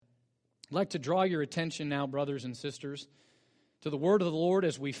I'd like to draw your attention now, brothers and sisters, to the word of the Lord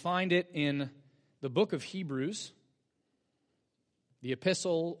as we find it in the book of Hebrews, the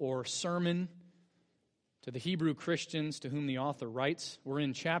epistle or sermon to the Hebrew Christians to whom the author writes. We're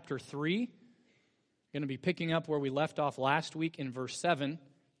in chapter 3. Going to be picking up where we left off last week in verse 7.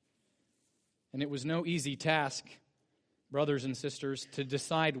 And it was no easy task, brothers and sisters, to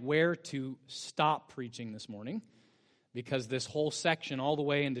decide where to stop preaching this morning, because this whole section all the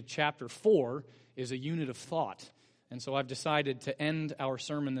way into chapter 4 is a unit of thought. And so I've decided to end our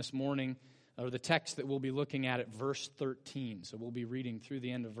sermon this morning, or the text that we'll be looking at verse 13. So we'll be reading through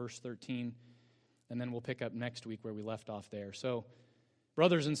the end of verse 13, and then we'll pick up next week where we left off there. So,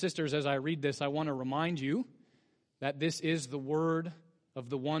 brothers and sisters, as I read this, I want to remind you that this is the word of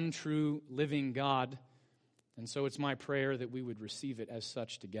the one true living God, and so it's my prayer that we would receive it as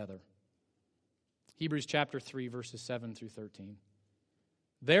such together. Hebrews chapter 3, verses 7 through 13.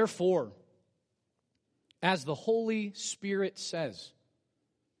 Therefore, as the Holy Spirit says,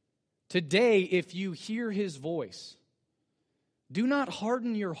 today if you hear His voice, do not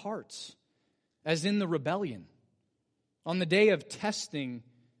harden your hearts as in the rebellion, on the day of testing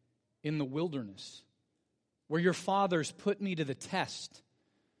in the wilderness, where your fathers put me to the test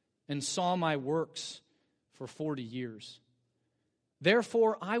and saw my works for 40 years.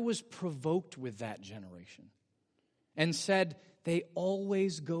 Therefore, I was provoked with that generation and said, they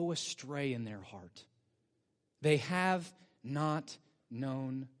always go astray in their heart. They have not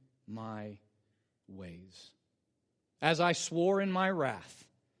known my ways. As I swore in my wrath,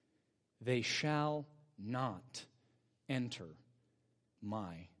 they shall not enter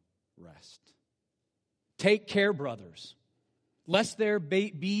my rest. Take care, brothers, lest there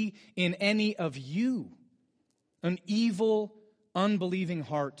be in any of you an evil, unbelieving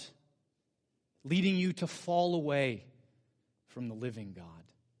heart, leading you to fall away from the living God.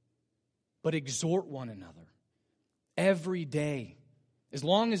 But exhort one another every day, as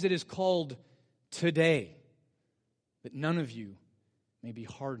long as it is called today, that none of you may be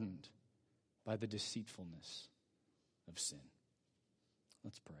hardened by the deceitfulness of sin.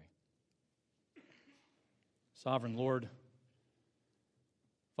 Let's pray. Sovereign Lord,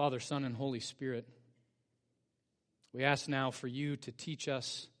 Father, Son, and Holy Spirit, we ask now for you to teach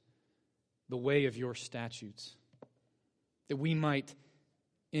us the way of your statutes, that we might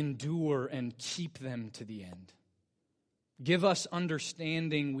endure and keep them to the end. Give us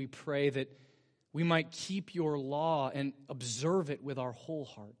understanding, we pray, that we might keep your law and observe it with our whole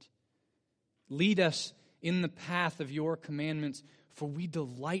heart. Lead us in the path of your commandments, for we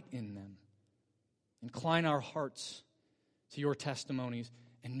delight in them. Incline our hearts to your testimonies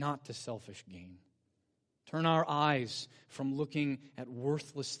and not to selfish gain. Turn our eyes from looking at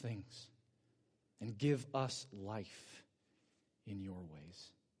worthless things and give us life in your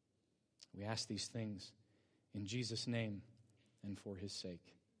ways. We ask these things in Jesus' name and for his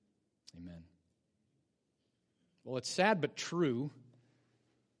sake. Amen. Well, it's sad but true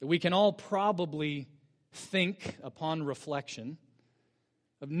that we can all probably think, upon reflection,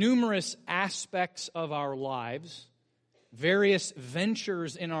 of numerous aspects of our lives, various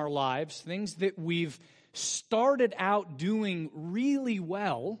ventures in our lives, things that we've started out doing really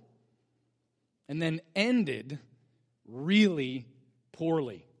well and then ended really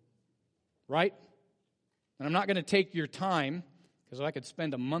poorly. Right? And I'm not going to take your time, because I could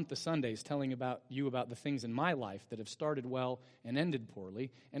spend a month of Sundays telling you about the things in my life that have started well and ended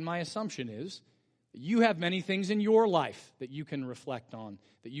poorly. And my assumption is that you have many things in your life that you can reflect on,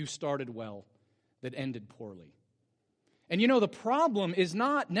 that you started well, that ended poorly. And you know, the problem is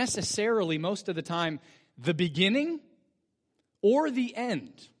not necessarily most of the time the beginning or the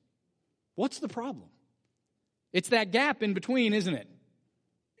end. What's the problem? It's that gap in between, isn't it?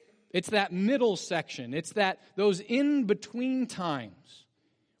 It's that middle section. It's those in-between times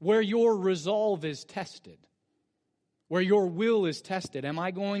where your resolve is tested, where your will is tested. Am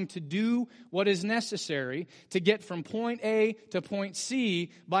I going to do what is necessary to get from point A to point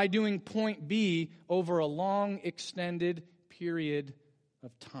C by doing point B over a long, extended period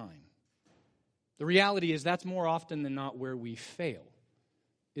of time? The reality is that's more often than not where we fail,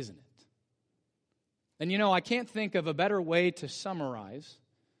 isn't it? And you know, I can't think of a better way to summarize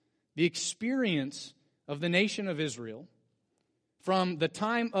the experience of the nation of Israel from the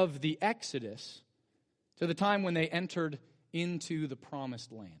time of the Exodus to the time when they entered into the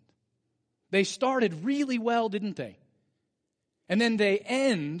promised land. They started really well, didn't they? And then they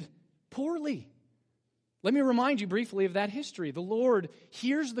end poorly. Let me remind you briefly of that history. The Lord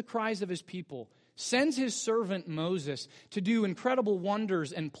hears the cries of his people, sends his servant Moses to do incredible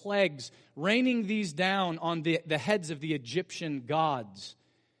wonders and plagues, raining these down on the heads of the Egyptian gods.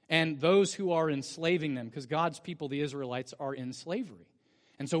 and those who are enslaving them, because God's people, the Israelites, are in slavery.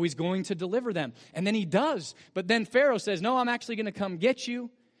 And so he's going to deliver them. And then he does. But then Pharaoh says, no, I'm actually going to come get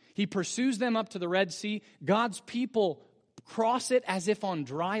you. He pursues them up to the Red Sea. God's people cross it as if on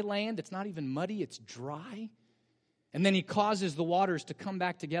dry land. It's not even muddy, it's dry. And then he causes the waters to come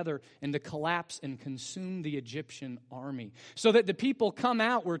back together and to collapse and consume the Egyptian army. So that the people come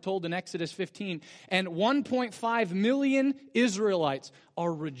out, we're told in Exodus 15, and 1.5 million Israelites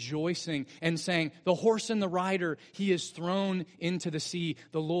are rejoicing and saying, the horse and the rider, he is thrown into the sea.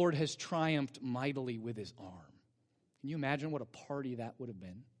 The Lord has triumphed mightily with his arm. Can you imagine what a party that would have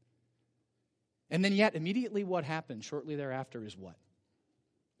been? And then yet, immediately what happens shortly thereafter is what?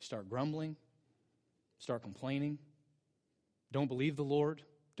 Start grumbling, start complaining, don't believe the Lord,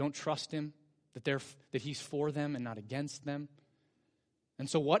 don't trust him, that he's for them and not against them. And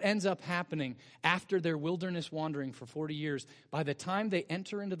so what ends up happening after their wilderness wandering for 40 years, by the time they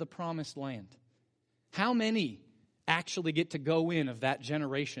enter into the promised land, how many actually get to go in of that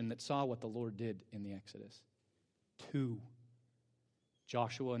generation that saw what the Lord did in the Exodus? 2.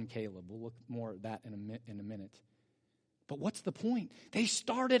 Joshua and Caleb. We'll look more at that in a minute. But what's the point? They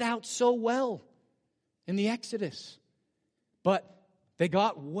started out so well in the Exodus, but they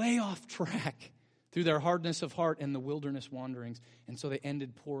got way off track through their hardness of heart and the wilderness wanderings, and so they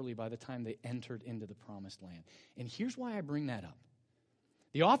ended poorly by the time they entered into the promised land. And here's why I bring that up.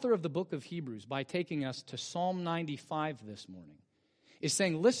 The author of the book of Hebrews, by taking us to Psalm 95 this morning, is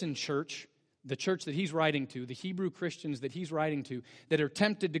saying, listen, church, the church that he's writing to, the Hebrew Christians that he's writing to, that are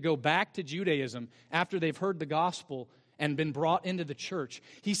tempted to go back to Judaism after they've heard the gospel and been brought into the church.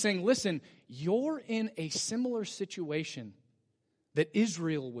 He's saying, listen, you're in a similar situation that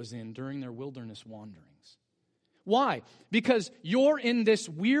Israel was in during their wilderness wanderings. Why? Because you're in this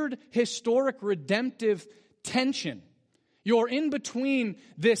weird historic redemptive tension. You're in between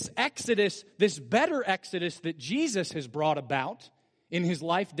this exodus, this better exodus that Jesus has brought about in his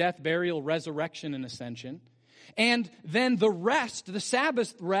life, death, burial, resurrection, and ascension. And then the rest, the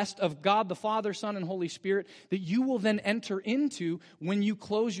Sabbath rest of God the Father, Son, and Holy Spirit that you will then enter into when you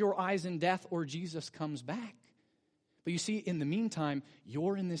close your eyes in death or Jesus comes back. But you see, in the meantime,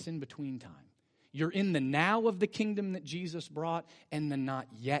 you're in this in-between time. You're in the now of the kingdom that Jesus brought and the not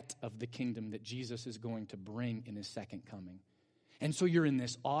yet of the kingdom that Jesus is going to bring in his second coming. And so you're in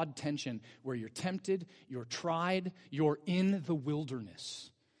this odd tension where you're tempted, you're tried, you're in the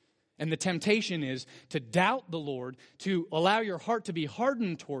wilderness. And the temptation is to doubt the Lord, to allow your heart to be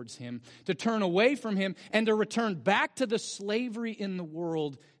hardened towards him, to turn away from him, and to return back to the slavery in the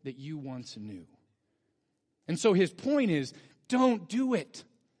world that you once knew. And so his point is, don't do it.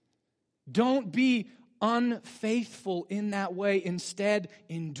 Don't be unfaithful in that way. Instead,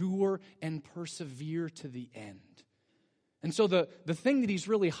 endure and persevere to the end. And so the thing that he's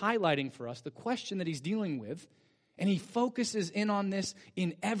really highlighting for us, the question that he's dealing with, and he focuses in on this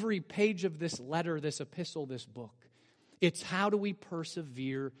in every page of this letter, this epistle, this book. It's how do we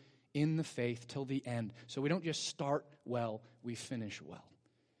persevere in the faith till the end, so we don't just start well, we finish well.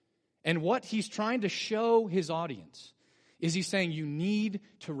 And what he's trying to show his audience is he's saying you need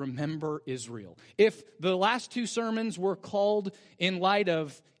to remember Israel. If the last 2 sermons were called in light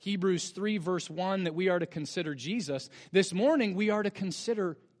of Hebrews 3 verse 1 that we are to consider Jesus, this morning we are to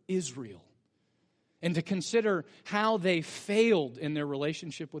consider Israel and to consider how they failed in their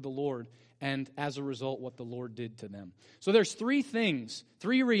relationship with the Lord and as a result what the Lord did to them. So there's 3 things,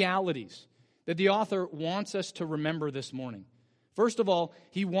 3 realities that the author wants us to remember this morning. First of all,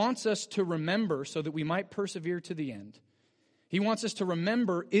 he wants us to remember so that we might persevere to the end. He wants us to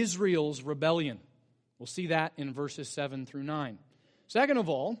remember Israel's rebellion. We'll see that in verses 7 through 9. Second of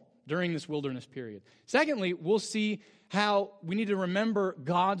all, during this wilderness period. Secondly, we'll see how we need to remember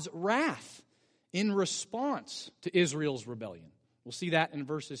God's wrath in response to Israel's rebellion. We'll see that in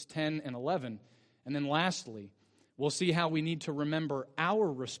verses 10 and 11. And then lastly, we'll see how we need to remember our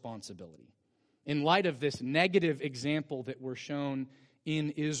responsibility in light of this negative example that we're shown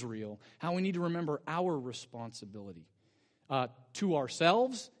in Israel, how we need to remember our responsibility to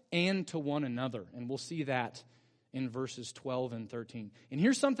ourselves and to one another. And we'll see that in verses 12 and 13. And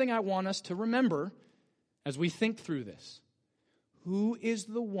here's something I want us to remember as we think through this. Who is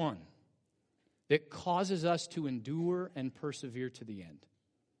the one that causes us to endure and persevere to the end?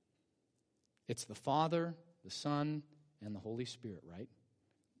 It's the Father, the Son, and the Holy Spirit, right?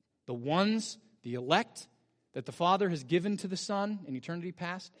 The ones, the elect, that the Father has given to the Son in eternity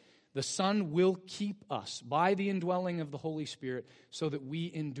past, the Son will keep us by the indwelling of the Holy Spirit so that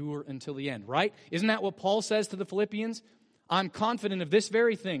we endure until the end, right? Isn't that what Paul says to the Philippians? I'm confident of this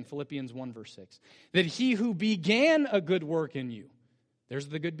very thing, Philippians 1 verse 6, that he who began a good work in you, There's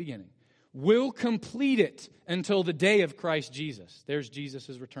the good beginning. Will complete it until the day of Christ Jesus. There's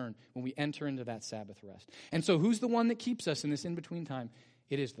Jesus' return when we enter into that Sabbath rest. And so who's the one that keeps us in this in-between time?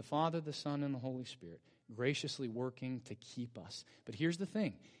 It is the Father, the Son, and the Holy Spirit, graciously working to keep us. But here's the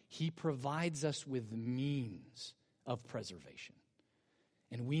thing. He provides us with means of preservation.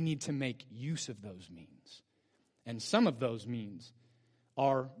 And we need to make use of those means. And some of those means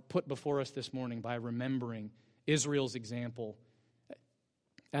are put before us this morning by remembering Israel's example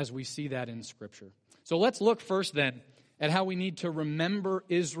as we see that in Scripture. So let's look first then at how we need to remember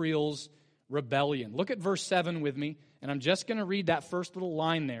Israel's rebellion. Look at verse 7 with me, and I'm just going to read that first little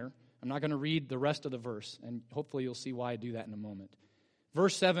line there. I'm not going to read the rest of the verse, and hopefully you'll see why I do that in a moment.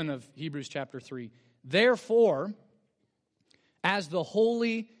 Verse 7 of Hebrews chapter 3. Therefore, as the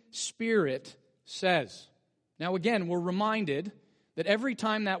Holy Spirit says. Now again, we're reminded that every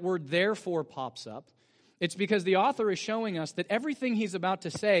time that word therefore pops up, it's because the author is showing us that everything he's about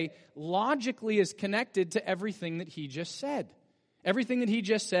to say logically is connected to everything that he just said. Everything that he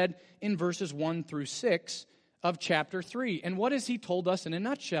just said in verses 1 through 6 of chapter 3. And what has he told us in a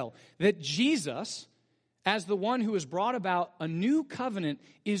nutshell? That Jesus, as the one who has brought about a new covenant,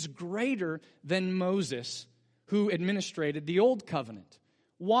 is greater than Moses, who administrated the old covenant.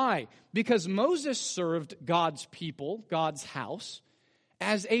 Why? Because Moses served God's people, God's house,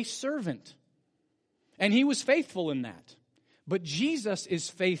 as a servant. And he was faithful in that. But Jesus is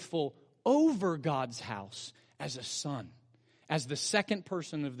faithful over God's house as a son, as the second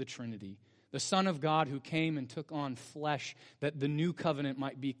person of the Trinity, the Son of God who came and took on flesh that the new covenant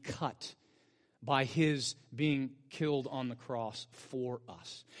might be cut by his being killed on the cross for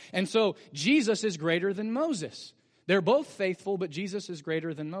us. And so Jesus is greater than Moses. They're both faithful, but Jesus is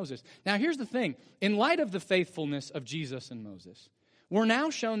greater than Moses. Now here's the thing. In light of the faithfulness of Jesus and Moses, we're now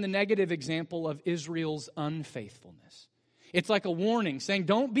shown the negative example of Israel's unfaithfulness. It's like a warning saying,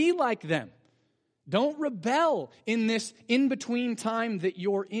 don't be like them. Don't rebel in this in-between time that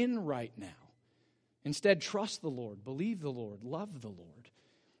you're in right now. Instead, trust the Lord, believe the Lord, love the Lord.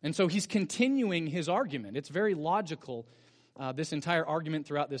 And so he's continuing his argument. It's very logical, this entire argument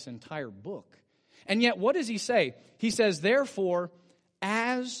throughout this entire book. And yet, what does he say? He says, therefore,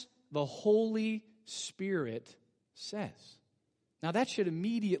 as the Holy Spirit says. Now, that should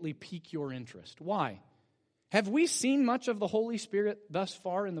immediately pique your interest. Why? Have we seen much of the Holy Spirit thus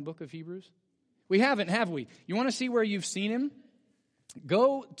far in the book of Hebrews? We haven't, have we? You want to see where you've seen him?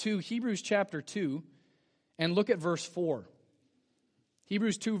 Go to Hebrews chapter 2 and look at verse 4.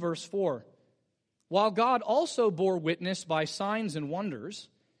 Hebrews 2, verse 4. While God also bore witness by signs and wonders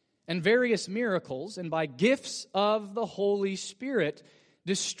and various miracles and by gifts of the Holy Spirit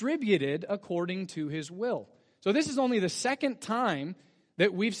distributed according to his will. So this is only the second time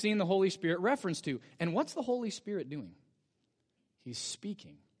that we've seen the Holy Spirit referenced to. And what's the Holy Spirit doing? He's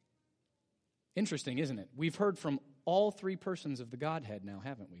speaking. Interesting, isn't it? We've heard from all three persons of the Godhead now,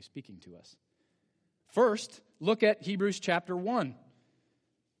 haven't we, speaking to us. First, look at Hebrews chapter 1.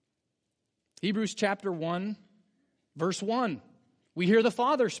 Hebrews chapter 1, verse 1. We hear the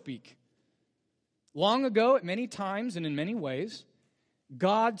Father speak. Long ago, at many times and in many ways,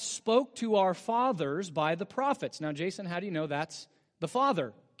 God spoke to our fathers by the prophets. Now, Jason, how do you know that's the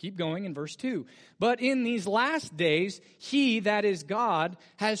Father? Keep going in verse 2. But in these last days, he, that is God,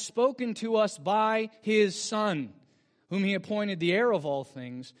 has spoken to us by his Son, whom he appointed the heir of all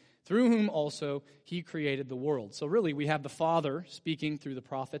things, through whom also he created the world. So really, we have the Father speaking through the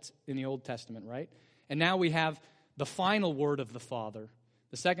prophets in the Old Testament, right? And now we have the final word of the Father,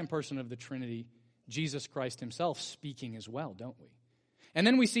 the second person of the Trinity, Jesus Christ himself, speaking as well, don't we? And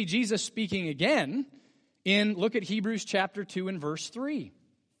then we see Jesus speaking again look at Hebrews chapter 2 and verse 3.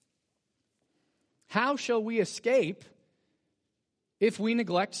 How shall we escape if we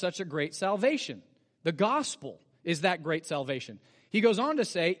neglect such a great salvation? The gospel is that great salvation. He goes on to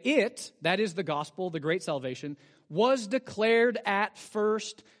say, it, that is the gospel, the great salvation, was declared at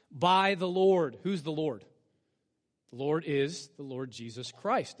first by the Lord. Who's the Lord? The Lord is the Lord Jesus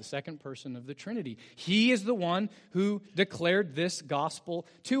Christ, the second person of the Trinity. He is the one who declared this gospel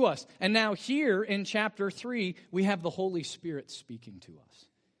to us. And now here in chapter 3, we have the Holy Spirit speaking to us.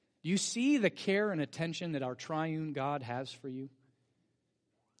 Do you see the care and attention that our triune God has for you?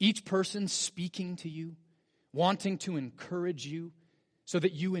 Each person speaking to you, wanting to encourage you so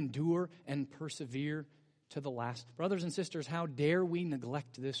that you endure and persevere to the last. Brothers and sisters, how dare we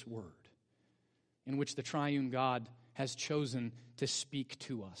neglect this word in which the triune God has chosen to speak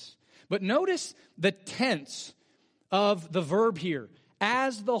to us. But notice the tense of the verb here,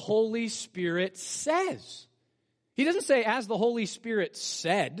 as the Holy Spirit says. He doesn't say, as the Holy Spirit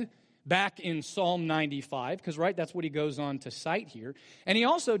said, back in Psalm 95, because, right, that's what he goes on to cite here. And he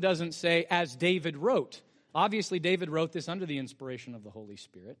also doesn't say, as David wrote. Obviously, David wrote this under the inspiration of the Holy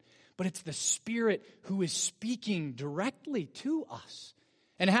Spirit, but it's the Spirit who is speaking directly to us.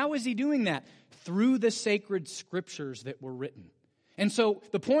 And how is he doing that? Through the sacred scriptures that were written. And so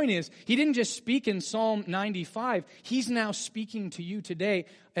the point is, he didn't just speak in Psalm 95. He's now speaking to you today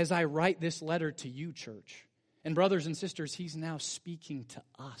as I write this letter to you, church. And brothers and sisters, he's now speaking to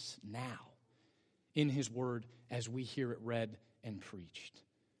us now in his word as we hear it read and preached.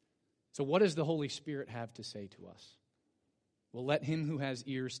 So what does the Holy Spirit have to say to us? Well, let him who has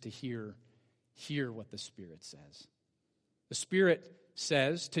ears to hear what the Spirit says. The Spirit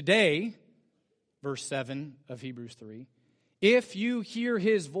says, today, verse 7 of Hebrews 3, if you hear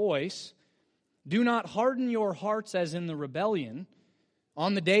his voice, do not harden your hearts as in the rebellion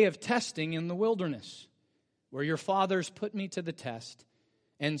on the day of testing in the wilderness, where your fathers put me to the test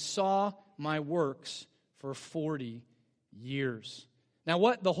and saw my works for 40 years. Now,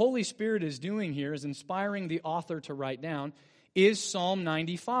 what the Holy Spirit is doing here is inspiring the author to write down is Psalm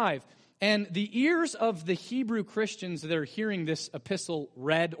 95. And the ears of the Hebrew Christians that are hearing this epistle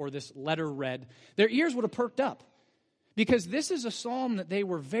read or this letter read, their ears would have perked up. Because this is a psalm that they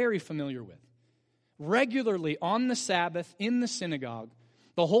were very familiar with. Regularly on the Sabbath in the synagogue,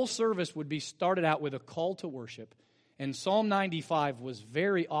 the whole service would be started out with a call to worship. And Psalm 95 was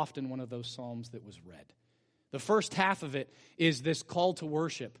very often one of those psalms that was read. The first half of it is this call to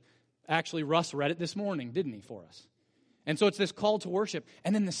worship. Actually, Russ read it this morning, didn't he, for us? And so it's this call to worship.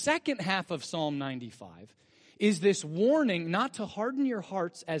 And then the second half of Psalm 95 is this warning not to harden your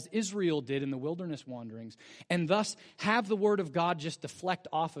hearts as Israel did in the wilderness wanderings, and thus have the word of God just deflect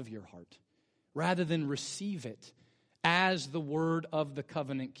off of your heart, rather than receive it as the word of the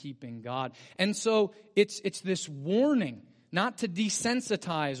covenant-keeping God. And so it's this warning not to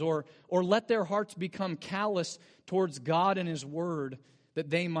desensitize or let their hearts become callous towards God and his word, that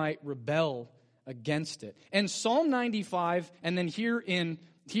they might rebel against it. And Psalm 95, and then here in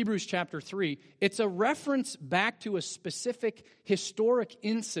Hebrews chapter 3, it's a reference back to a specific historic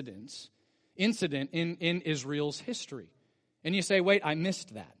incident in Israel's history. And you say, wait, I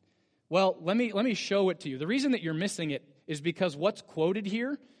missed that. Well, let me show it to you. The reason that you're missing it is because what's quoted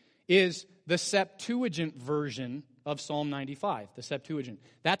here is the Septuagint version of Psalm 95, the Septuagint.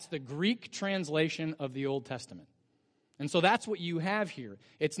 That's the Greek translation of the Old Testament. And so that's what you have here.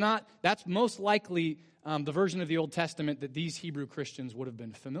 That's most likely the version of the Old Testament that these Hebrew Christians would have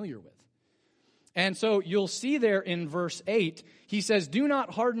been familiar with. And so you'll see there in verse 8, he says, do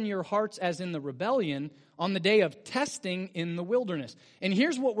not harden your hearts as in the rebellion on the day of testing in the wilderness. And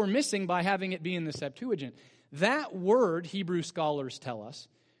here's what we're missing by having it be in the Septuagint. That word, Hebrew scholars tell us,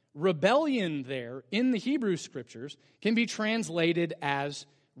 rebellion there in the Hebrew scriptures can be translated as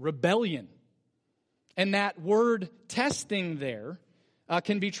rebellion. And that word testing there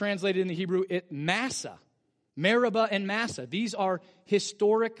can be translated in the Hebrew, Massa. Meribah and Massa. These are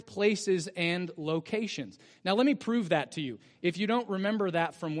historic places and locations. Now let me prove that to you. If you don't remember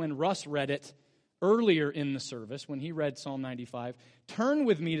that from when Russ read it earlier in the service, when he read Psalm 95, turn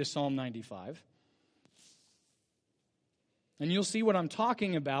with me to Psalm 95. And you'll see what I'm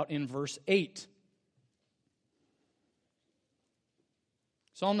talking about in verse 8.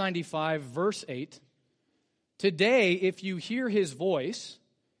 Psalm 95, verse 8. Today, if you hear his voice,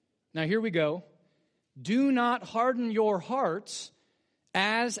 now here we go, do not harden your hearts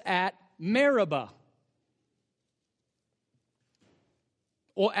as at Meribah,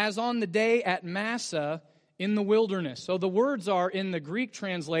 or as on the day at Massa in the wilderness. So the words are in the Greek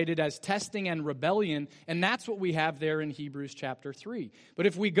translated as testing and rebellion, and that's what we have there in Hebrews chapter 3. But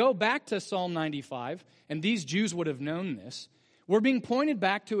if we go back to Psalm 95, and these Jews would have known this, we're being pointed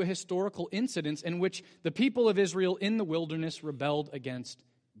back to a historical incident in which the people of Israel in the wilderness rebelled against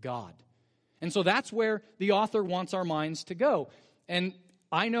God. And so that's where the author wants our minds to go. And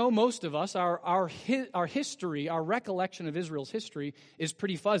I know most of us, our history, our recollection of Israel's history is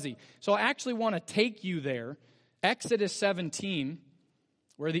pretty fuzzy. So I actually want to take you there. Exodus 17,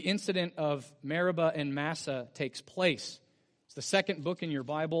 where the incident of Meribah and Massa takes place. It's the second book in your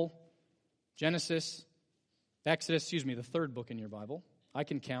Bible. The third book in your Bible. I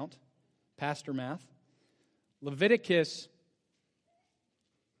can count. Pastor math. Leviticus.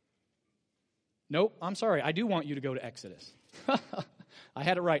 Nope, I'm sorry. I do want you to go to Exodus. I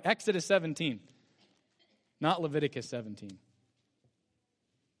had it right. Exodus 17. Not Leviticus 17.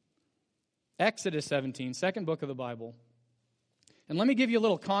 Exodus 17, second book of the Bible. And let me give you a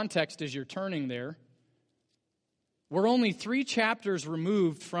little context as you're turning there. We're only 3 chapters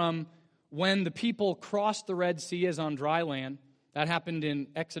removed from when the people crossed the Red Sea as on dry land That happened in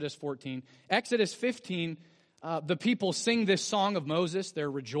Exodus 14. Exodus 15, the people sing this song of Moses.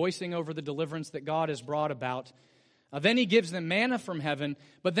 They're rejoicing over the deliverance that God has brought about. Then he gives them manna from heaven,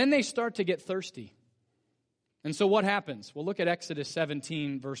 but then they start to get thirsty. And so what happens? Well, look at Exodus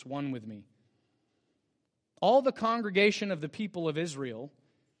 17, verse 1 with me. All the congregation of the people of Israel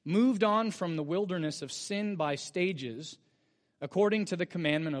moved on from the wilderness of sin by stages according to the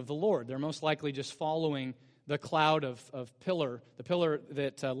commandment of the Lord. They're most likely just following the cloud of pillar, the pillar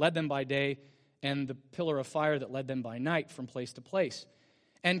that led them by day and the pillar of fire that led them by night from place to place,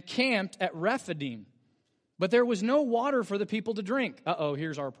 and camped at Rephidim. But there was no water for the people to drink.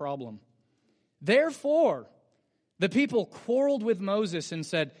 Here's our problem. Therefore, the people quarreled with Moses and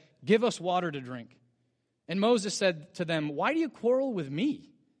said, "Give us water to drink." And Moses said to them, "Why do you quarrel with me?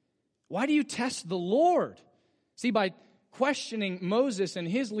 Why do you test the Lord?" See, by questioning Moses and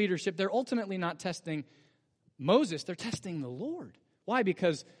his leadership, they're ultimately not testing Moses, they're testing the Lord. Why?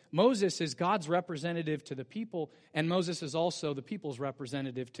 Because Moses is God's representative to the people, and Moses is also the people's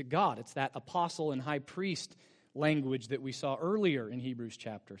representative to God. It's that apostle and high priest language that we saw earlier in Hebrews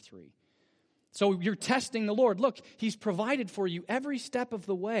chapter 3. So you're testing the Lord. Look, he's provided for you every step of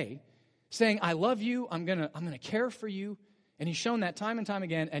the way, saying, "I love you, I'm gonna care for you." And he's shown that time and time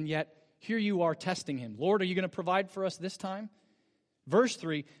again, and yet here you are testing him. "Lord, are you going to provide for us this time?" Verse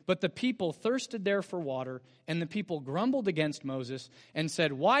 3, "But the people thirsted there for water, and the people grumbled against Moses and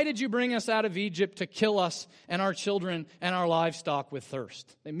said, 'Why did you bring us out of Egypt to kill us and our children and our livestock with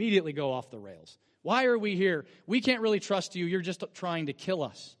thirst?'" They immediately go off the rails. "Why are we here? We can't really trust you. You're just trying to kill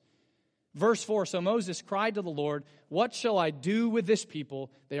us." Verse 4, "So Moses cried to the Lord, 'What shall I do with this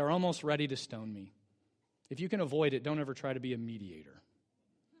people? They are almost ready to stone me.'" If you can avoid it, don't ever try to be a mediator.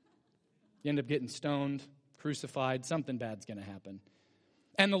 You end up getting stoned, crucified, something bad's going to happen.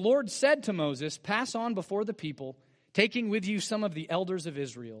 "And the Lord said to Moses, 'Pass on before the people, taking with you some of the elders of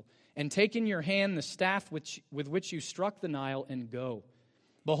Israel, and take in your hand the staff with which you struck the Nile, and go.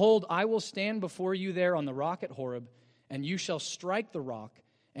 Behold, I will stand before you there on the rock at Horeb, and you shall strike the rock,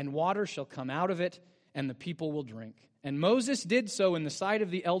 and water shall come out of it, and the people will drink.' And Moses did so in the sight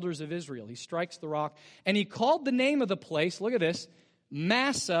of the elders of Israel." He strikes the rock, and he called the name of the place, look at this,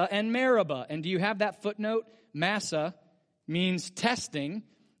 Massah and Meribah. And do you have that footnote? Massah means testing,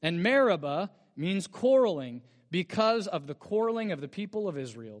 and Meribah means quarreling, because of the quarreling of the people of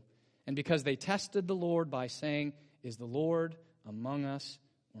Israel, and because they tested the Lord by saying, "Is the Lord among us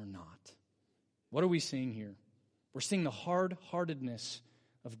or not?" What are we seeing here? We're seeing the hard-heartedness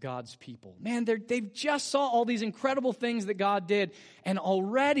of God's people. Man, they've just saw all these incredible things that God did, and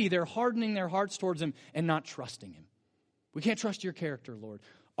already they're hardening their hearts towards him and not trusting him. "We can't trust your character, Lord.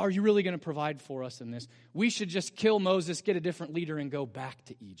 Are you really going to provide for us in this? We should just kill Moses, get a different leader, and go back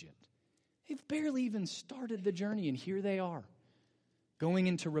to Egypt." They've barely even started the journey, and here they are, going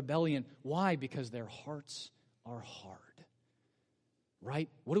into rebellion. Why? Because their hearts are hard. Right?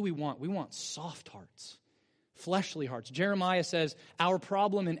 What do we want? We want soft hearts. Fleshly hearts. Jeremiah says our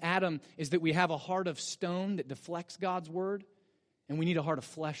problem in Adam is that we have a heart of stone that deflects God's word, and we need a heart of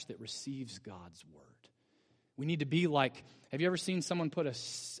flesh that receives God's word. We need to be like, have you ever seen someone put a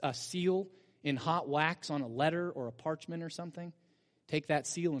seal in hot wax on a letter or a parchment or something? Take that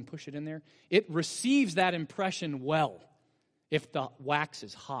seal and push it in there. It receives that impression well if the wax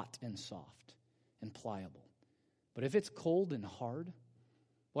is hot and soft and pliable. But if it's cold and hard,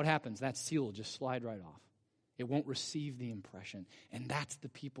 what happens? That seal will just slide right off. It won't receive the impression. And that's the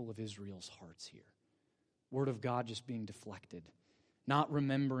people of Israel's hearts here. Word of God just being deflected. Not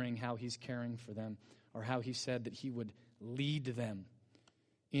remembering how he's caring for them, or how he said that he would lead them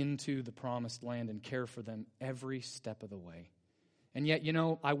into the promised land and care for them every step of the way. And yet,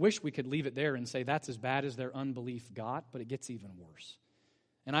 I wish we could leave it there and say that's as bad as their unbelief got, but it gets even worse.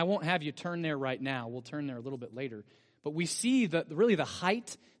 And I won't have you turn there right now. We'll turn there a little bit later. But we see the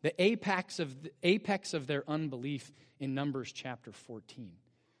height, the apex of their unbelief in Numbers chapter 14.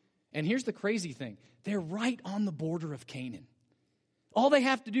 And here's the crazy thing. They're right on the border of Canaan. All they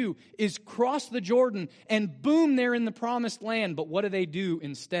have to do is cross the Jordan, and boom, they're in the promised land. But what do they do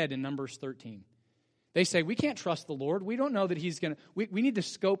instead in Numbers 13? They say, "We can't trust the Lord. We don't know that he's going to... We need to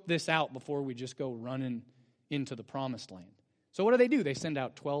scope this out before we just go running into the promised land." So what do? They send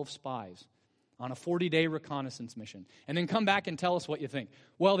out 12 spies on a 40-day reconnaissance mission, and then come back and tell us what you think.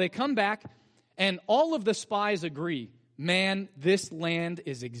 Well, they come back, and all of the spies agree, man, this land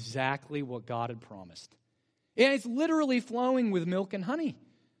is exactly what God had promised. And it's literally flowing with milk and honey.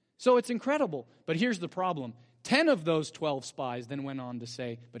 So it's incredible. But here's the problem. 10 of those 12 spies then went on to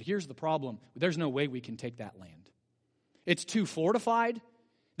say, but here's the problem. There's no way we can take that land. It's too fortified.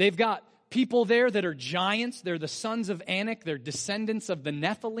 They've got people there that are giants. They're the sons of Anak. They're descendants of the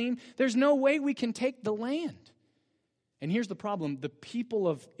Nephilim. There's no way we can take the land. And here's the problem. The people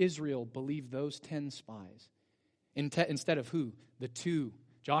of Israel believe those 10 spies instead of who? The 2,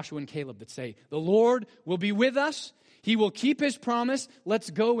 Joshua and Caleb, that say, the Lord will be with us. He will keep his promise. Let's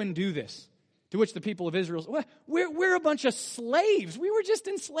go and do this. To which the people of Israel say, we're a bunch of slaves. We were just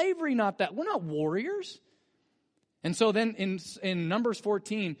in slavery, we're not warriors. And so then in Numbers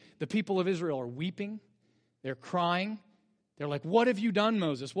 14, the people of Israel are weeping. They're crying. They're like, what have you done,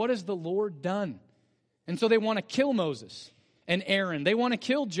 Moses? What has the Lord done? And so they want to kill Moses and Aaron. They want to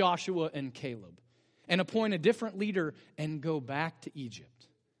kill Joshua and Caleb and appoint a different leader and go back to Egypt.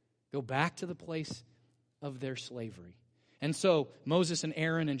 Go back to the place of their slavery. And so Moses and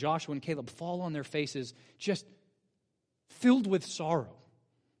Aaron and Joshua and Caleb fall on their faces, just filled with sorrow,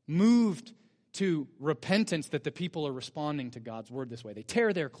 moved to repentance that the people are responding to God's word this way. They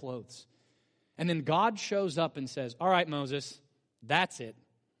tear their clothes. And then God shows up and says, all right, Moses, that's it.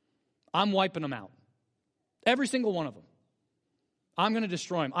 I'm wiping them out. Every single one of them. I'm going to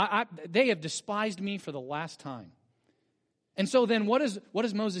destroy them. They have despised me for the last time. And so then what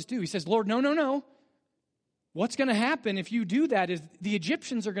does Moses do? He says, Lord, no. What's going to happen if you do that is the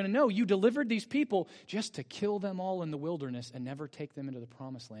Egyptians are going to know you delivered these people just to kill them all in the wilderness and never take them into the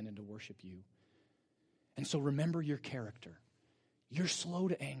promised land and to worship you. And so remember your character. You're slow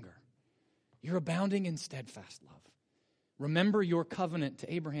to anger. You're abounding in steadfast love. Remember your covenant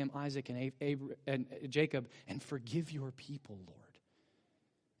to Abraham, Isaac, and Jacob, and forgive your people, Lord.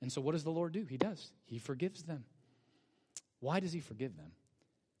 And so what does the Lord do? He does. He forgives them. Why does he forgive them?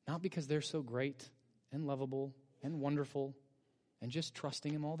 Not because they're so great and lovable and wonderful and just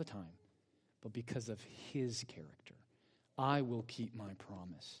trusting him all the time, but because of his character. I will keep my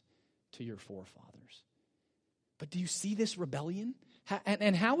promise to your forefathers. But do you see this rebellion?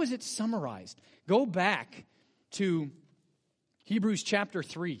 And how is it summarized? Go back to Hebrews chapter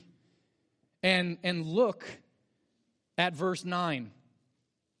 3 and look at verse 9.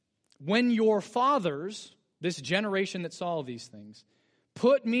 When your fathers, this generation that saw these things,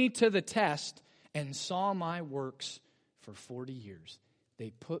 put me to the test and saw my works for 40 years. They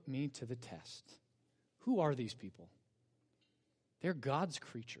put me to the test. Who are these people? They're God's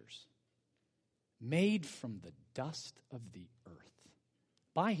creatures, made from the dust of the earth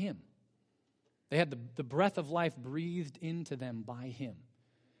by him. They had the breath of life breathed into them by him.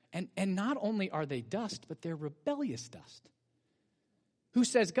 And not only are they dust, but they're rebellious dust. Who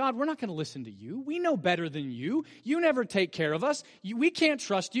says, God, we're not going to listen to you. We know better than you. You never take care of us. We can't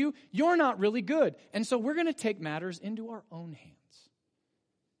trust you. You're not really good. And so we're going to take matters into our own hands.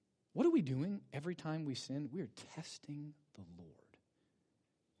 What are we doing every time we sin? We're testing the Lord.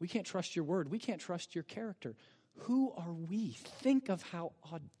 We can't trust your word. We can't trust your character. Who are we? Think of how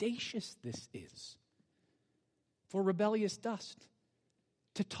audacious this is for rebellious dust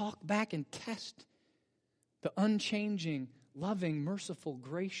to talk back and test the unchanging, loving, merciful,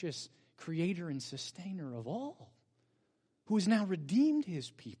 gracious creator and sustainer of all, who has now redeemed his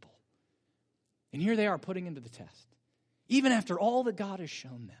people. And here they are putting into the test, even after all that God has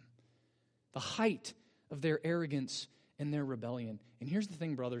shown them, the height of their arrogance and their rebellion. And here's the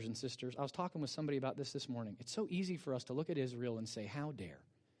thing, brothers and sisters. I was talking with somebody about this morning. It's so easy for us to look at Israel and say, how dare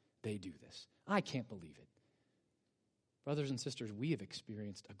they do this? I can't believe it. Brothers and sisters, we have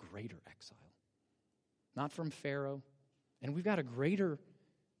experienced a greater exile. Not from Pharaoh. And we've got a greater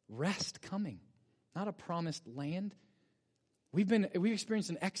rest coming. Not a promised land. We've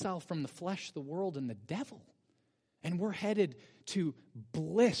experienced an exile from the flesh, the world, and the devil. And we're headed to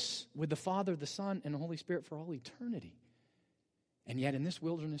bliss with the Father, the Son, and the Holy Spirit for all eternity. And yet in this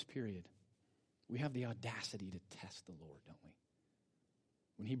wilderness period, we have the audacity to test the Lord, don't we?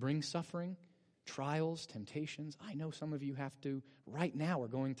 When he brings suffering, trials, temptations, I know some of you have to, right now, are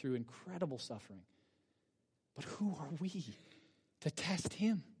going through incredible suffering. But who are we to test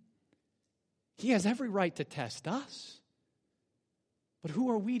him? He has every right to test us. But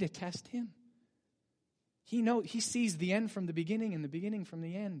who are we to test him? He sees the end from the beginning and the beginning from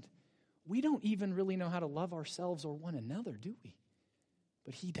the end. We don't even really know how to love ourselves or one another, do we?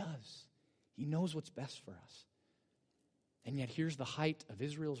 But he does. He knows what's best for us. And yet here's the height of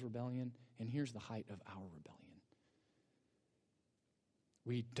Israel's rebellion, and here's the height of our rebellion.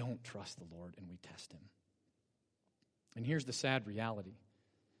 We don't trust the Lord, and we test him. And here's the sad reality.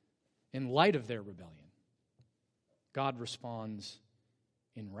 In light of their rebellion, God responds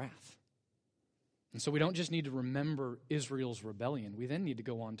in wrath. And so we don't just need to remember Israel's rebellion. We then need to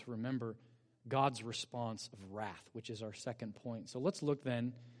go on to remember God's response of wrath, which is our second point. So let's look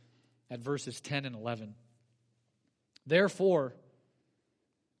then at verses 10 and 11. Therefore,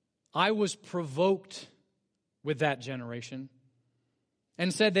 I was provoked with that generation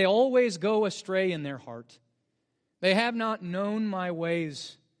and said, they always go astray in their heart. They have not known my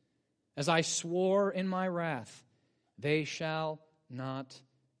ways. As I swore in my wrath, they shall not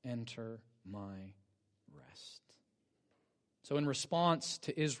enter my rest. So in response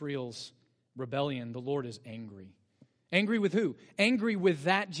to Israel's rebellion, the Lord is angry. Angry with who? Angry with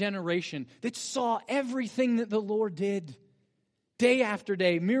that generation that saw everything that the Lord did. Day after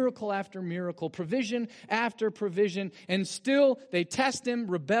day, miracle after miracle, provision after provision, and still they test Him,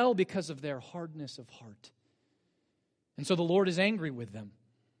 rebel because of their hardness of heart. And so the Lord is angry with them.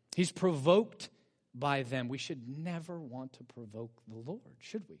 He's provoked by them. We should never want to provoke the Lord,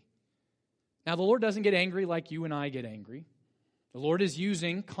 should we? Now, the Lord doesn't get angry like you and I get angry. The Lord is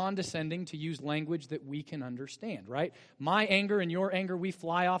condescending to use language that we can understand, right? My anger and your anger, we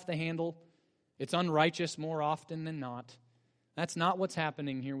fly off the handle. It's unrighteous more often than not. That's not what's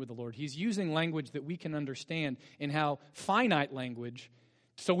happening here with the Lord. He's using language that we can understand in how finite language,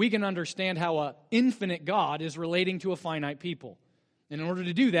 so we can understand how an infinite God is relating to a finite people. And in order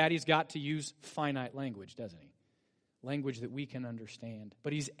to do that, He's got to use finite language, doesn't He? Language that we can understand.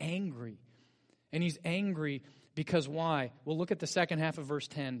 But He's angry. And He's angry because why? Well, look at the second half of verse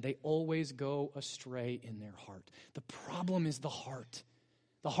 10. They always go astray in their heart. The problem is the heart.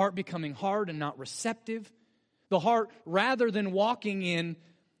 The heart becoming hard and not receptive. The heart, rather than walking in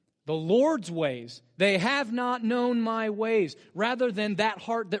the Lord's ways, they have not known my ways. Rather than that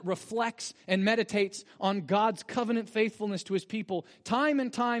heart that reflects and meditates on God's covenant faithfulness to His people, time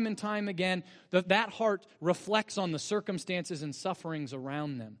and time and time again, that heart reflects on the circumstances and sufferings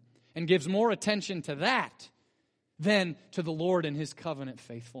around them and gives more attention to that than to the Lord and His covenant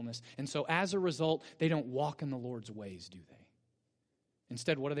faithfulness. And so as a result, they don't walk in the Lord's ways, do they?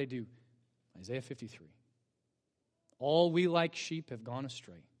 Instead, what do? Isaiah 53. All we like sheep have gone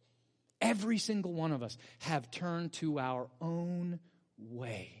astray. Every single one of us have turned to our own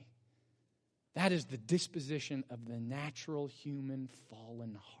way. That is the disposition of the natural human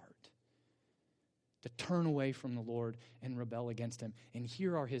fallen heart. To turn away from the Lord and rebel against Him. And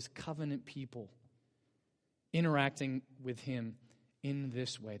here are His covenant people interacting with Him in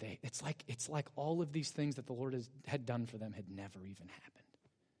this way. It's like all of these things that the Lord had done for them had never even happened.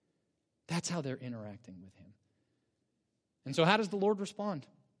 That's how they're interacting with Him. And so how does the Lord respond?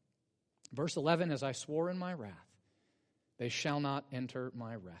 Verse 11, as I swore in my wrath, they shall not enter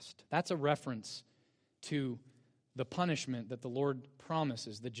my rest. That's a reference to the punishment that the Lord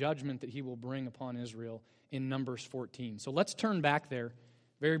promises, the judgment that He will bring upon Israel in Numbers 14. So let's turn back there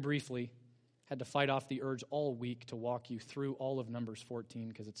very briefly. Had to fight off the urge all week to walk you through all of Numbers 14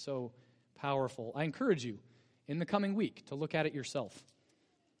 because it's so powerful. I encourage you in the coming week to look at it yourself.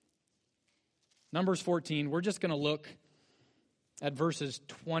 Numbers 14, we're just going to look at verses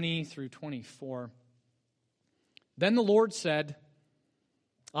 20 through 24. Then the Lord said,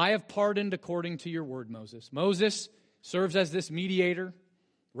 I have pardoned according to your word, Moses. Moses serves as this mediator,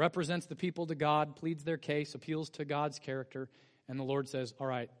 represents the people to God, pleads their case, appeals to God's character, and the Lord says, all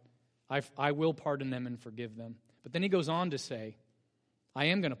right, I will pardon them and forgive them. But then He goes on to say, I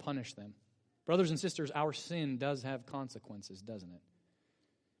am going to punish them. Brothers and sisters, our sin does have consequences, doesn't it?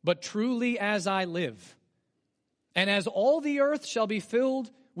 But truly as I live, and as all the earth shall be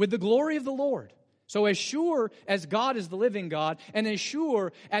filled with the glory of the Lord. So as sure as God is the living God, and as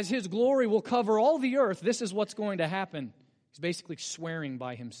sure as His glory will cover all the earth, this is what's going to happen. He's basically swearing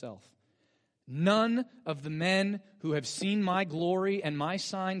by Himself. None of the men who have seen my glory and my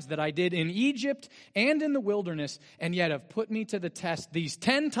signs that I did in Egypt and in the wilderness, and yet have put me to the test these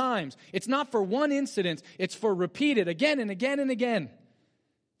 10 times. It's not for one incident, it's for repeated again and again and again.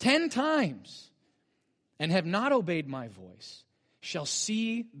 10 times. And have not obeyed my voice, shall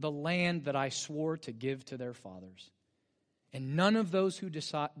see the land that I swore to give to their fathers. And none of those who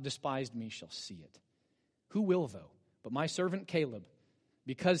despised me shall see it. Who will, though? But my servant Caleb,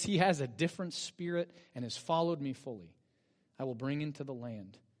 because he has a different spirit and has followed me fully, I will bring into the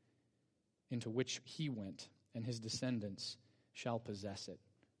land into which he went, and his descendants shall possess it.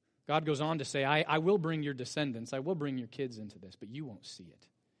 God goes on to say, I will bring your descendants, I will bring your kids into this, but you won't see it.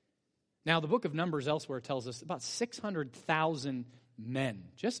 Now, the book of Numbers elsewhere tells us about 600,000 men,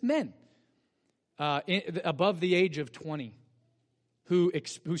 just men, above the age of 20,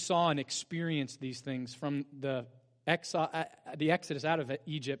 who saw and experienced these things from the exodus out of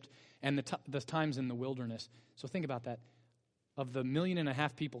Egypt and the times in the wilderness. So think about that. Of the 1.5 million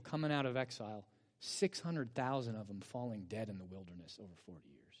people coming out of exile, 600,000 of them falling dead in the wilderness over 40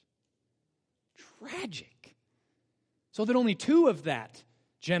 years. Tragic. So that only 2 of that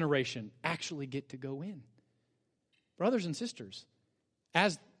generation actually get to go in. Brothers and sisters,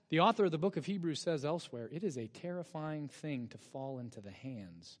 as The author of the book of Hebrews says elsewhere, it is a terrifying thing to fall into the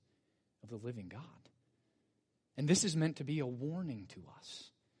hands of the living God. And this is meant to be a warning to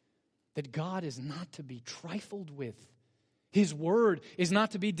us that God is not to be trifled with. His word is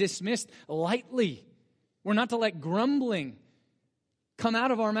not to be dismissed lightly. We're not to let grumbling come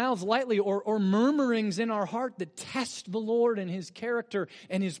out of our mouths lightly or murmurings in our heart that test the Lord and His character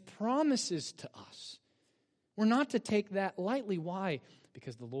and His promises to us. We're not to take that lightly. Why?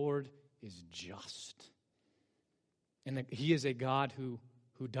 Because the Lord is just. And He is a God who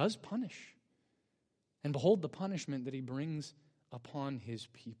does punish. And behold the punishment that He brings upon His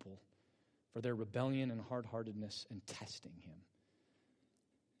people for their rebellion and hard-heartedness and testing Him.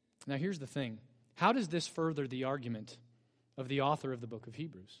 Now here's the thing. How does this further the argument of the author of the book of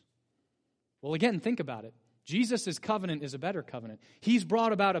Hebrews? Well, again, think about it. Jesus' covenant is a better covenant. He's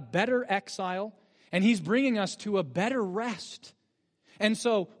brought about a better exile, and He's bringing us to a better rest. And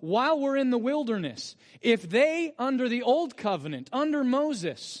so, while we're in the wilderness, if they, under the old covenant, under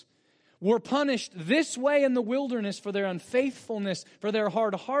Moses, were punished this way in the wilderness for their unfaithfulness, for their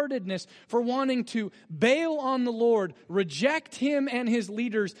hard-heartedness, for wanting to bail on the Lord, reject Him and His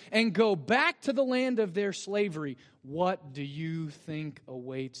leaders, and go back to the land of their slavery, what do you think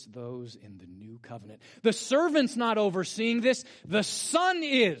awaits those in the new covenant? The servant's not overseeing this. The Son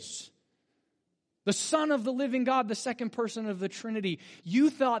is. The Son of the living God, the second person of the Trinity. You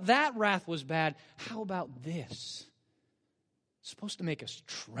thought that wrath was bad. How about this? It's supposed to make us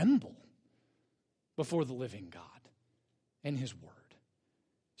tremble before the living God and His word.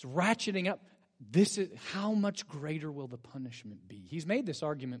 It's ratcheting up. This is how much greater will the punishment be? He's made this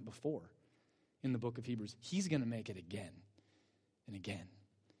argument before in the book of Hebrews. He's going to make it again and again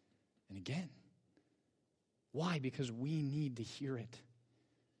and again. Why? Because we need to hear it.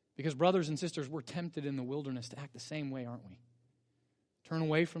 Because brothers and sisters, we're tempted in the wilderness to act the same way, aren't we? Turn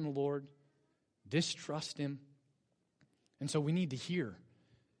away from the Lord, distrust Him. And so we need to hear.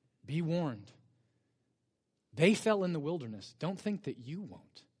 Be warned. They fell in the wilderness. Don't think that you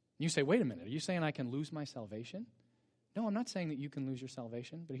won't. You say, wait a minute, are you saying I can lose my salvation? No, I'm not saying that you can lose your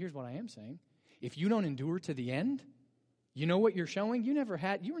salvation, but here's what I am saying. If you don't endure to the end, you know what you're showing? You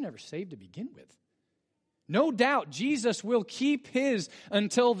were never saved to begin with. No doubt Jesus will keep His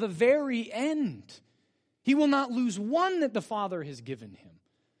until the very end. He will not lose one that the Father has given Him.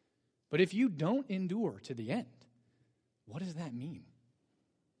 But if you don't endure to the end, what does that mean?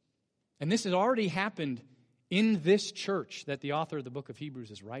 And this has already happened in this church that the author of the book of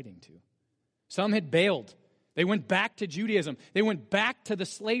Hebrews is writing to. Some had bailed. They went back to Judaism. They went back to the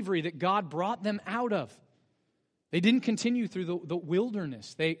slavery that God brought them out of. They didn't continue through the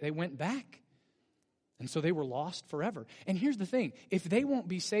wilderness. They went back. And so they were lost forever. And here's the thing. If they won't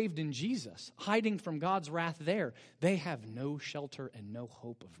be saved in Jesus, hiding from God's wrath there, they have no shelter and no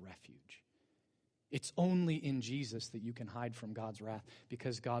hope of refuge. It's only in Jesus that you can hide from God's wrath,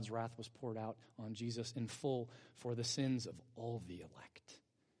 because God's wrath was poured out on Jesus in full for the sins of all the elect.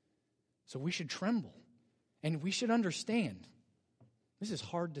 So we should tremble, and we should understand, this is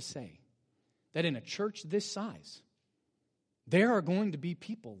hard to say, that in a church this size, there are going to be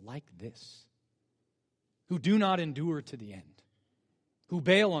people like this who do not endure to the end, who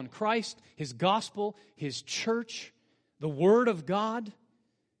bail on Christ, His gospel, His church, the Word of God.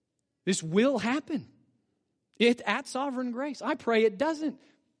 This will happen. At Sovereign Grace. I pray it doesn't.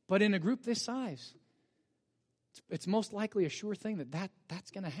 But in a group this size, it's most likely a sure thing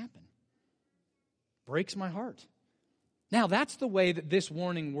that's going to happen. Breaks my heart. Now, that's the way that this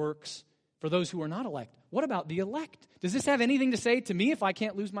warning works for those who are not elect. What about the elect? Does this have anything to say to me if I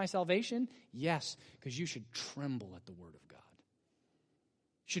can't lose my salvation? Yes, because you should tremble at the Word of God.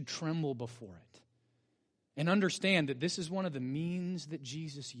 You should tremble before it. And understand that this is one of the means that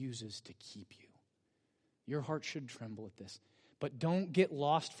Jesus uses to keep you. Your heart should tremble at this. But don't get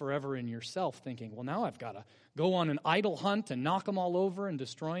lost forever in yourself thinking, well, now I've got to go on an idol hunt and knock them all over and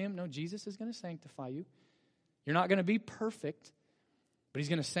destroy them. No, Jesus is going to sanctify you. You're not going to be perfect, but He's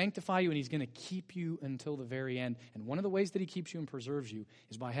going to sanctify you and He's going to keep you until the very end. And one of the ways that He keeps you and preserves you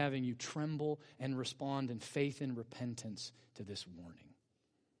is by having you tremble and respond in faith and repentance to this warning.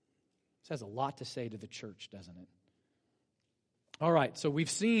 This has a lot to say to the church, doesn't it? All right, so we've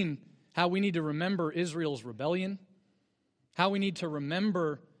seen how we need to remember Israel's rebellion, how we need to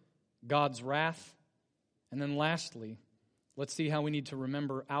remember God's wrath, and then lastly, let's see how we need to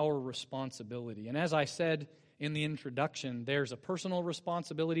remember our responsibility. And as I said in the introduction, there's a personal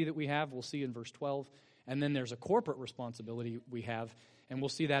responsibility that we have, we'll see in verse 12, and then there's a corporate responsibility we have, and we'll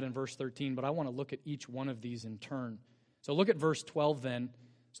see that in verse 13, but I want to look at each one of these in turn. So look at verse 12 then,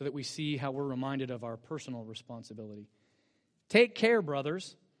 so that we see how we're reminded of our personal responsibility. Take care,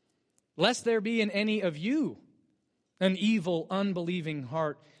 brothers, lest there be in any of you an evil, unbelieving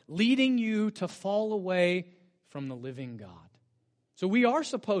heart, leading you to fall away from the living God. So we are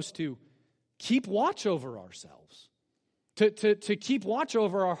supposed to keep watch over ourselves, to keep watch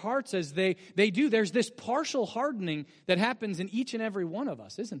over our hearts as they do. There's this partial hardening that happens in each and every one of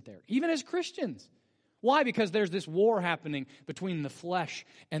us, isn't there? Even as Christians. Why? Because there's this war happening between the flesh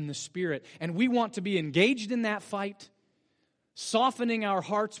and the spirit. And we want to be engaged in that fight, softening our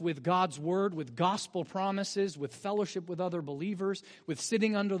hearts with God's word, with gospel promises, with fellowship with other believers, with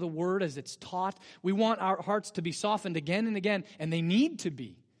sitting under the word as it's taught. We want our hearts to be softened again and again, and they need to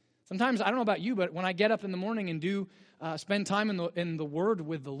be. Sometimes, I don't know about you, but when I get up in the morning and do spend time in the word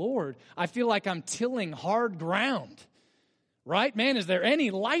with the Lord, I feel like I'm tilling hard ground. Right? Man, is there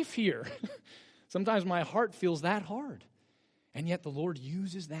any life here? Sometimes my heart feels that hard. And yet the Lord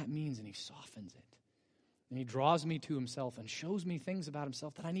uses that means and He softens it. And He draws me to Himself and shows me things about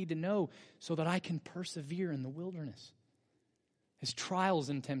Himself that I need to know so that I can persevere in the wilderness. His trials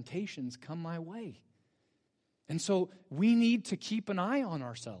and temptations come my way. And so we need to keep an eye on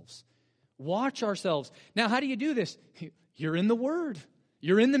ourselves. Watch ourselves. Now, how do you do this? You're in the Word.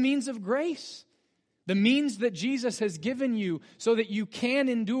 You're in the means of grace. The means that Jesus has given you so that you can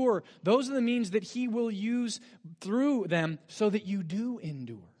endure. Those are the means that He will use through them so that you do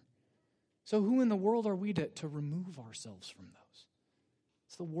endure. So who in the world are we to remove ourselves from those?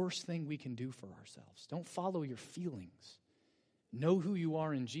 It's the worst thing we can do for ourselves. Don't follow your feelings. Know who you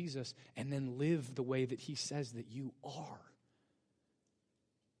are in Jesus and then live the way that He says that you are.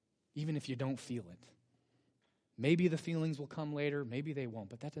 Even if you don't feel it. Maybe the feelings will come later, maybe they won't,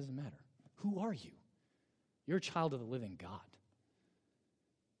 but that doesn't matter. Who are you? You're a child of the living God.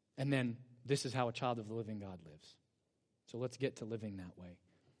 And then this is how a child of the living God lives. So let's get to living that way.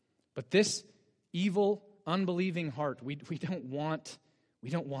 But this evil, unbelieving heart, we don't want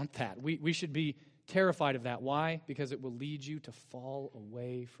that. We should be terrified of that. Why? Because it will lead you to fall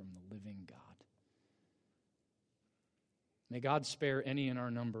away from the living God. May God spare any in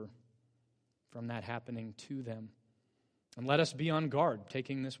our number from that happening to them. And let us be on guard,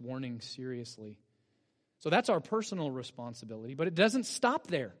 taking this warning seriously. So that's our personal responsibility, but it doesn't stop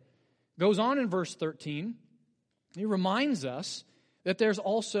there. It goes on in verse 13. He reminds us that there's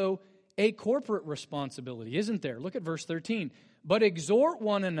also a corporate responsibility, isn't there? Look at verse 13. But exhort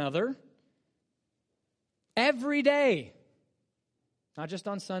one another every day. Not just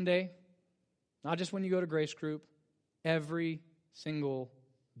on Sunday, not just when you go to grace group, every single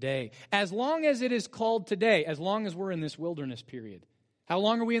day. As long as it is called today, as long as we're in this wilderness period. How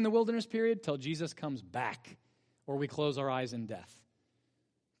long are we in the wilderness period? Till Jesus comes back or we close our eyes in death.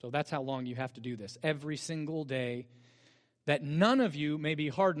 So that's how long you have to do this. Every single day, that none of you may be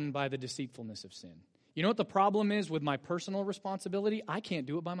hardened by the deceitfulness of sin. You know what the problem is with my personal responsibility? I can't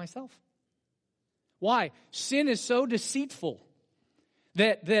do it by myself. Why? Sin is so deceitful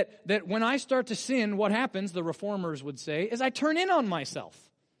that when I start to sin, what happens, the reformers would say, is I turn in on myself.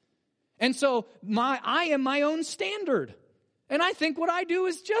 And so I am my own standard. And I think what I do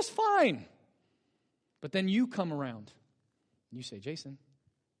is just fine. But then you come around and you say, Jason,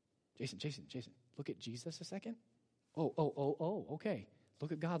 look at Jesus a second. Oh, okay.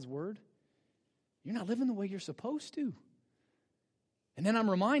 Look at God's word. You're not living the way you're supposed to. And then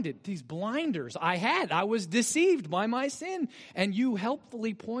I'm reminded, these blinders I was deceived by my sin. And you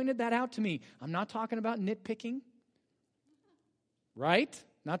helpfully pointed that out to me. I'm not talking about nitpicking. Right?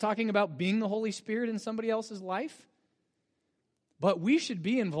 Not talking about being the Holy Spirit in somebody else's life. But we should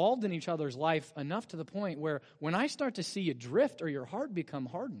be involved in each other's life enough to the point where when I start to see you drift or your heart become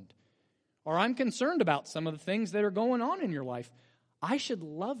hardened, or I'm concerned about some of the things that are going on in your life, I should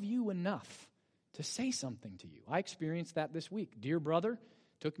love you enough to say something to you. I experienced that this week. Dear brother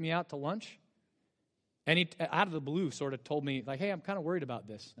took me out to lunch, and he, out of the blue, sort of told me, like, hey, I'm kind of worried about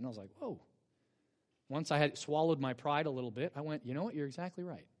this. And I was like, whoa. Once I had swallowed my pride a little bit, I went, you know what, you're exactly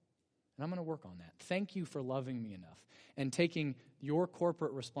right. And I'm going to work on that. Thank you for loving me enough and taking your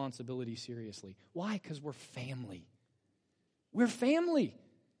corporate responsibility seriously. Why? Because we're family. We're family.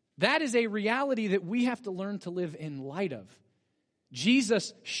 That is a reality that we have to learn to live in light of.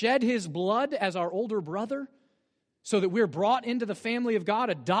 Jesus shed His blood as our older brother so that we're brought into the family of God,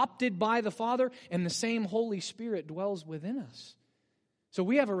 adopted by the Father, and the same Holy Spirit dwells within us. So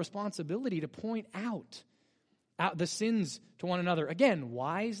we have a responsibility to point out the sins to one another. Again,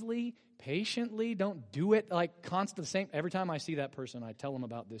 wisely, patiently. Don't do it like constant. Every time I see that person, I tell them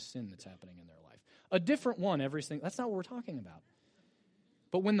about this sin that's happening in their life. A different one every single. That's not what we're talking about.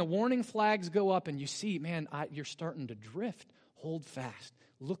 But when the warning flags go up and you see, man, you're starting to drift, Hold fast.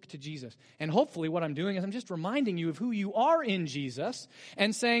 Look to Jesus. And hopefully what I'm doing is I'm just reminding you of who you are in Jesus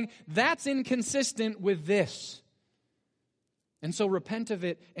and saying that's inconsistent with this. And so repent of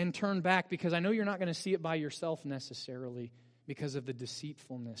it and turn back, because I know you're not going to see it by yourself necessarily because of the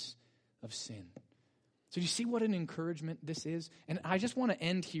deceitfulness of sin. So do you see what an encouragement this is? And I just want to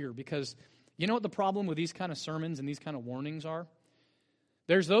end here, because you know what the problem with these kind of sermons and these kind of warnings are?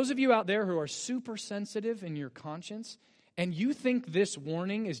 There's those of you out there who are super sensitive in your conscience, and you think this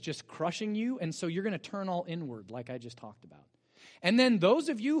warning is just crushing you, and so you're going to turn all inward like I just talked about. And then those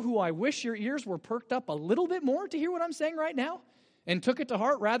of you who I wish your ears were perked up a little bit more to hear what I'm saying right now and took it to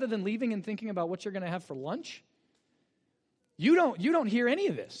heart rather than leaving and thinking about what you're going to have for lunch, you don't hear any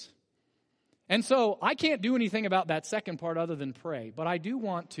of this. And so I can't do anything about that second part other than pray, but I do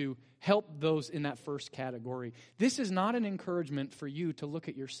want to help those in that first category. This is not an encouragement for you to look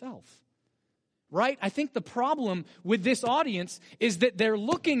at yourself, right? I think the problem with this audience is that they're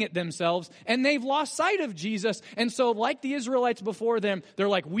looking at themselves and they've lost sight of Jesus. And so like the Israelites before them, they're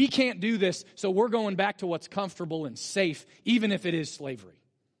like, we can't do this, so we're going back to what's comfortable and safe, even if it is slavery.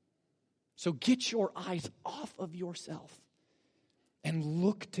 So get your eyes off of yourself and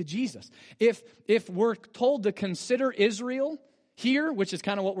look to Jesus. If we're told to consider Israel here, which is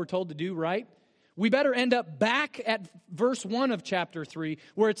kind of what we're told to do, right? We better end up back at verse 1 of chapter 3,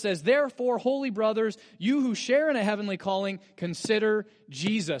 where it says, therefore, holy brothers, you who share in a heavenly calling, consider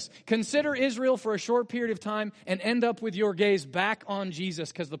Jesus. Consider Israel for a short period of time and end up with your gaze back on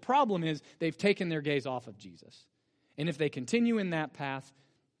Jesus, because the problem is they've taken their gaze off of Jesus. And if they continue in that path,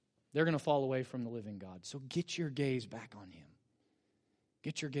 they're going to fall away from the living God. So get your gaze back on him.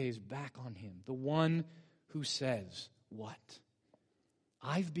 Get your gaze back on him, the one who says, what?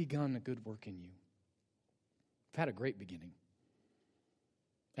 I've begun a good work in you. I've had a great beginning.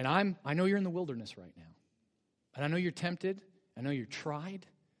 And I know you're in the wilderness right now. And I know you're tempted. I know you're tried.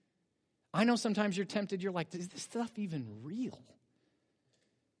 I know sometimes you're tempted. You're like, is this stuff even real?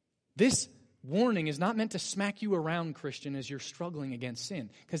 This warning is not meant to smack you around, Christian, as you're struggling against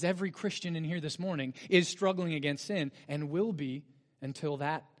sin. Because every Christian in here this morning is struggling against sin and will be until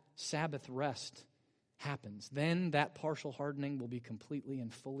that Sabbath rest happens. Then that partial hardening will be completely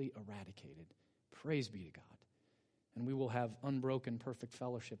and fully eradicated. Praise be to God. And we will have unbroken, perfect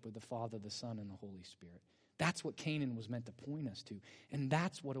fellowship with the Father, the Son, and the Holy Spirit. That's what Canaan was meant to point us to. And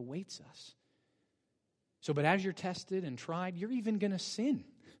that's what awaits us. So, but as you're tested and tried, you're even going to sin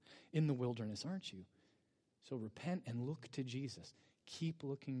in the wilderness, aren't you? So repent and look to Jesus. Keep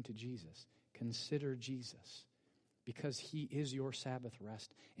looking to Jesus. Consider Jesus. Because he is your Sabbath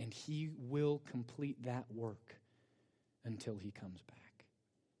rest, and he will complete that work until he comes back.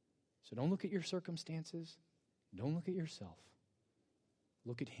 So don't look at your circumstances. Don't look at yourself.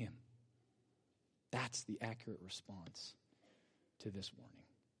 Look at him. That's the accurate response to this warning.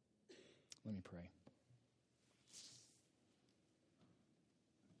 Let me pray.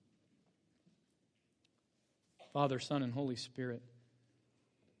 Father, Son, and Holy Spirit,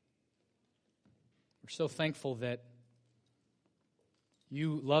 we're so thankful that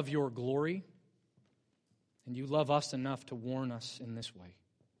you love your glory and you love us enough to warn us in this way.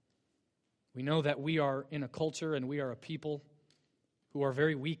 We know that we are in a culture and we are a people who are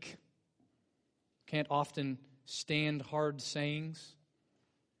very weak, can't often stand hard sayings.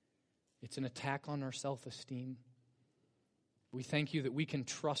 It's an attack on our self-esteem. We thank you that we can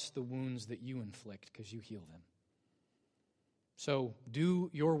trust the wounds that you inflict because you heal them. So do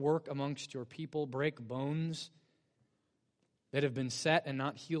your work amongst your people, break bones that have been set and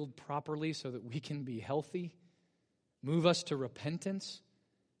not healed properly so that we can be healthy. Move us to repentance,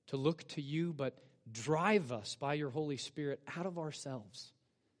 to look to you, but drive us by your Holy Spirit out of ourselves.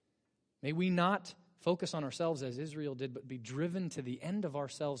 May we not focus on ourselves as Israel did, but be driven to the end of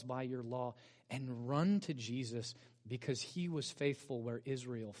ourselves by your law and run to Jesus because he was faithful where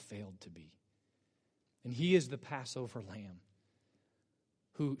Israel failed to be. And he is the Passover lamb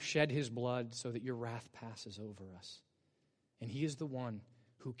who shed his blood so that your wrath passes over us. And he is the one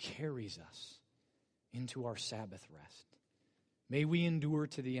who carries us into our Sabbath rest. May we endure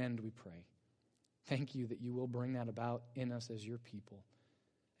to the end, we pray. Thank you that you will bring that about in us as your people.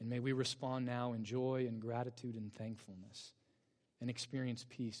 And may we respond now in joy and gratitude and thankfulness and experience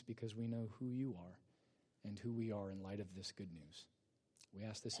peace because we know who you are and who we are in light of this good news. We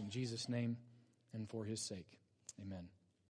ask this in Jesus' name and for his sake. Amen.